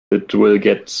It will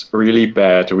get really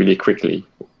bad really quickly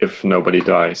if nobody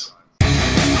dies.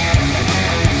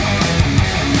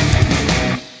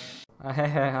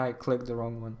 I clicked the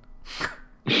wrong one.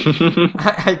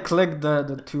 I clicked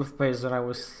the toothpaste and I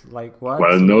was like, what?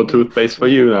 Well, no toothpaste for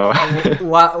you now.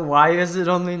 Why is it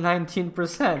only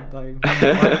 19%? Like,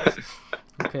 what?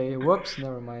 Okay, whoops,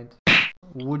 never mind.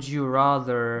 Would you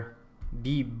rather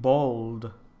be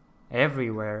bald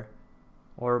everywhere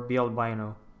or be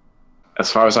albino? As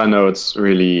far as I know, it's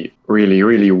really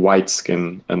white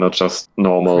skin and not just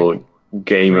normal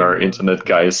gamer internet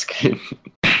guy skin.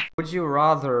 Would you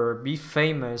rather be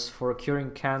famous for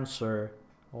curing cancer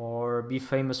or be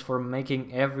famous for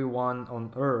making everyone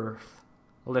on Earth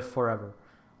live forever?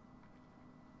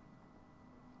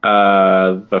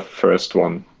 The first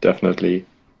one, definitely.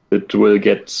 It will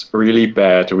get really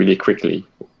bad really quickly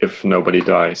if nobody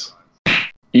dies.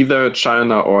 Either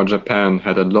China or Japan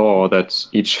had a law that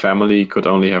each family could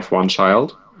only have one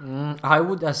child. I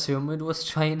would assume it was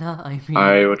China. I mean,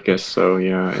 I would guess so,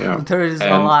 yeah. there is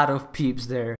a lot of peeps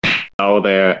there. Now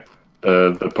the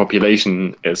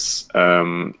population is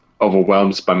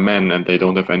overwhelmed by men and they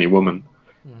don't have any women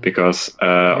because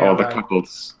all the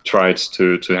couples tried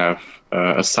to have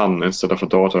a son instead of a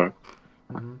daughter.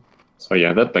 So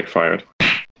yeah, that backfired.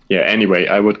 Yeah, anyway,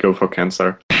 I would go for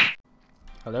cancer.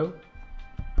 Hello?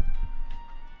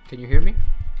 Can you hear me?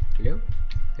 Hello?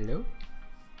 Hello?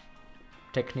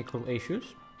 Technical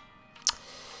issues?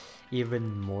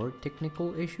 Even more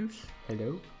technical issues?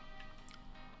 Hello?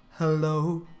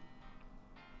 Hello?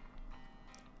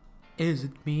 Is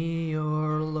it me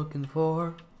you're looking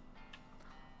for?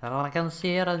 And I can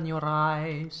see it in your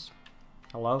eyes.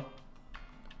 Hello?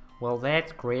 Well,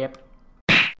 that's great.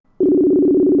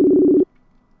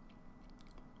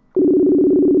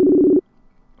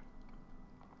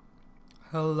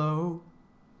 Hello?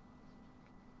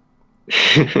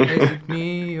 Is it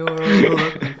me you're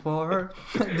looking for?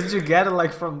 Did you get it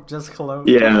like from just hello?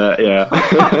 Yeah.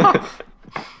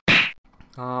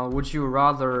 Would you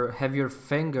rather have your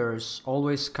fingers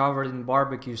always covered in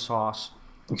barbecue sauce?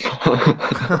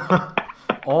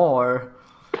 Or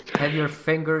have your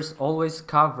fingers always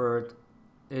covered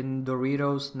in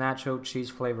Doritos nacho cheese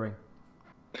flavoring?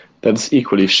 That's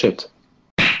equally shit.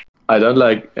 I don't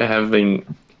like having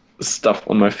stuff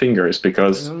on my fingers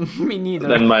because Me neither.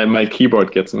 then my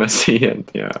keyboard gets messy and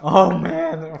yeah. Oh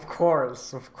man, of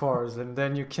course, and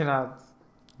then you cannot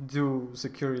do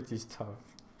security stuff.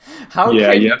 How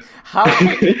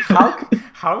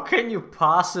can you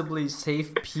possibly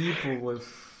save people with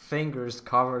fingers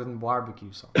covered in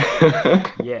barbecue sauce?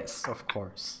 Yes, of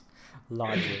course.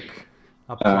 Logic.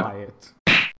 Apply it.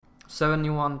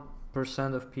 71%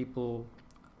 of people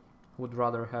would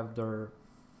rather have their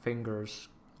fingers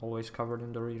always covered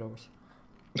in Doritos.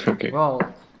 Okay. Well,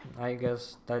 I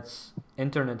guess that's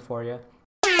internet for you.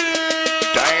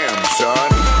 Damn, son.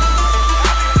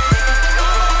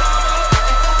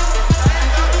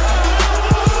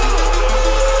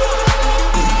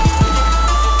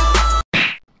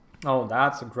 Oh,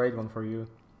 that's a great one for you.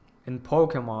 In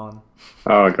Pokemon,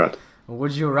 Oh god.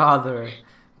 would you rather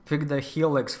pick the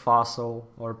Helix fossil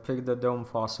or pick the Dome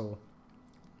fossil?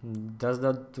 Does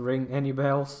that ring any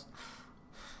bells?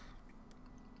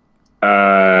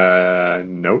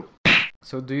 No.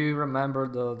 So do you remember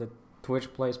the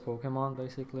Twitch plays Pokemon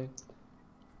basically?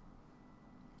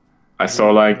 I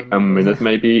saw like a minute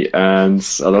maybe, and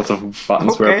a lot of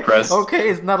buttons were pressed. Okay,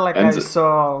 it's not like I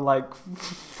saw like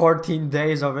 14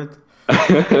 days of it.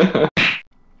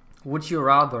 Would you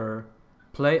rather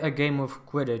play a game of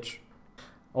Quidditch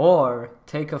or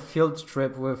take a field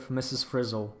trip with Mrs.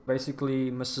 Frizzle? Basically,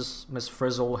 Miss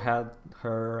Frizzle had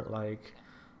her like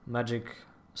magic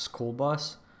school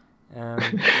bus, and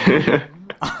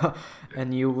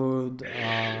and you would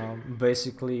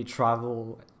basically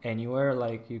travel anywhere.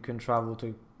 Like you can travel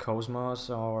to Cosmos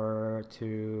or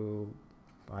to,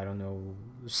 I don't know,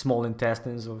 small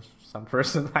intestines of some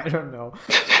person. I don't know.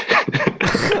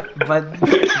 but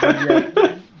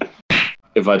yeah.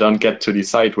 If I don't get to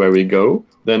decide where we go,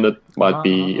 then it might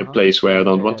be a place where I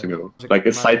don't want to go. Like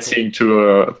a sightseeing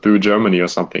tour through Germany or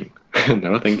something.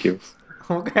 No, thank you.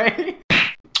 Okay.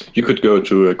 You could go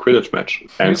to a Quidditch match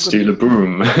and steal a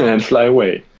broom and fly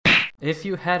away. If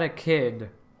you had a kid,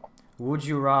 would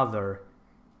you rather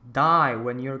die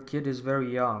when your kid is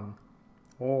very young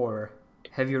or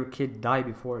have your kid die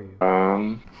before you?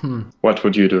 What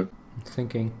would you do?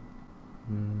 Thinking.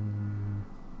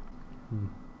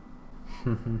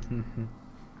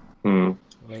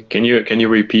 Like, Can you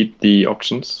repeat the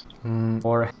options?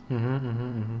 or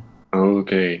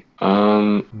Okay.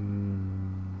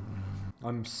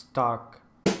 I'm stuck.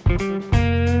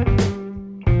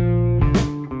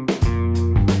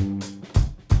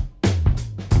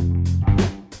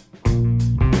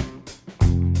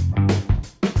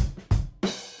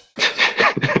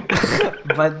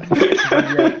 but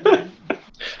yeah.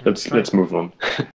 Let's move on.